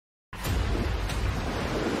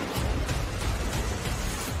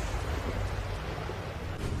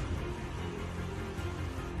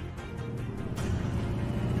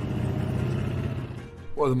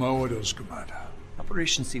What are my orders, Commander?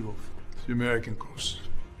 Operation Seawolf. It's the American coast.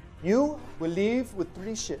 You will leave with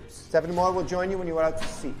 3 ships. 7 more will join you when you are out to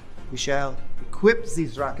sea. We shall equip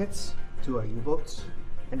these rockets to our U-boats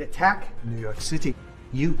and attack New York City.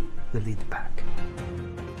 You will lead the pack.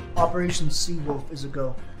 Operation Seawolf is a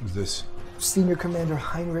go. Who's this? Senior Commander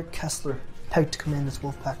Heinrich Kessler, picked to command this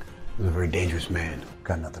wolf pack. He's a very dangerous man.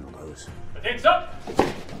 Got nothing to lose. Attention up!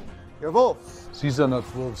 Your wolves. These are not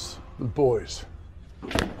wolves, but boys.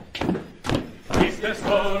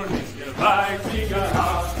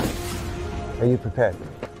 Are you prepared?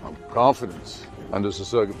 I'm confident under the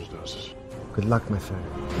circumstances. Good luck, my friend.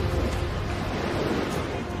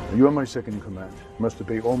 You are my second in command. You must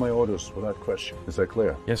obey all my orders without question. Is that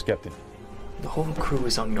clear? Yes, Captain. The whole crew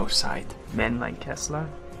is on your side. Men like Kessler,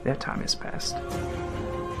 their time is past.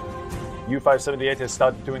 U-578 has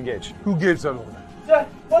started to engage. Who gave that order? Sir,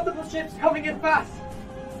 multiple ships coming in fast.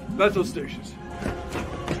 Battle stations.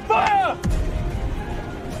 Fire!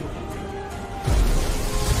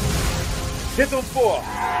 Hit on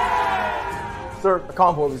 4! Sir, a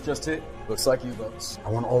convoy was just hit. Looks like U-boats. I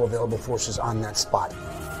want all available forces on that spot.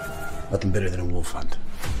 Nothing better than a wolf hunt.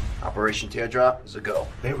 Operation Teardrop is a go.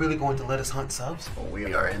 They're really going to let us hunt subs? But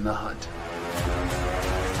we are in the hunt.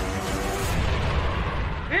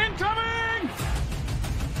 Incoming!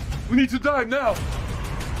 We need to dive now.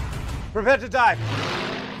 Prepare to dive.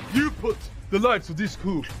 You put the lives of this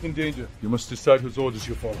crew in danger. You must decide whose orders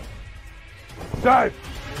you follow. Dive!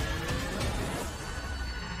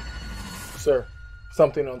 Sir,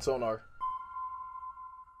 something on sonar.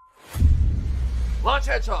 Launch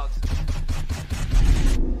hedgehogs!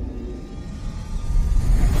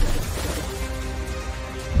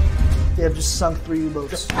 They have just sunk 3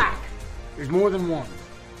 U-boats. There's more than one.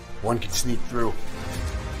 One can sneak through.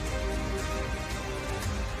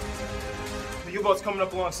 The U-boat's coming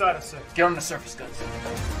up alongside us, sir. Get on the surface guns.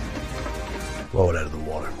 Blow it out of the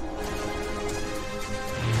water.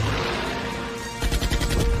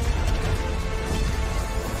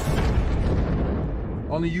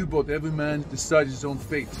 On a U-boat, every man decides his own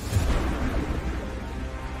fate.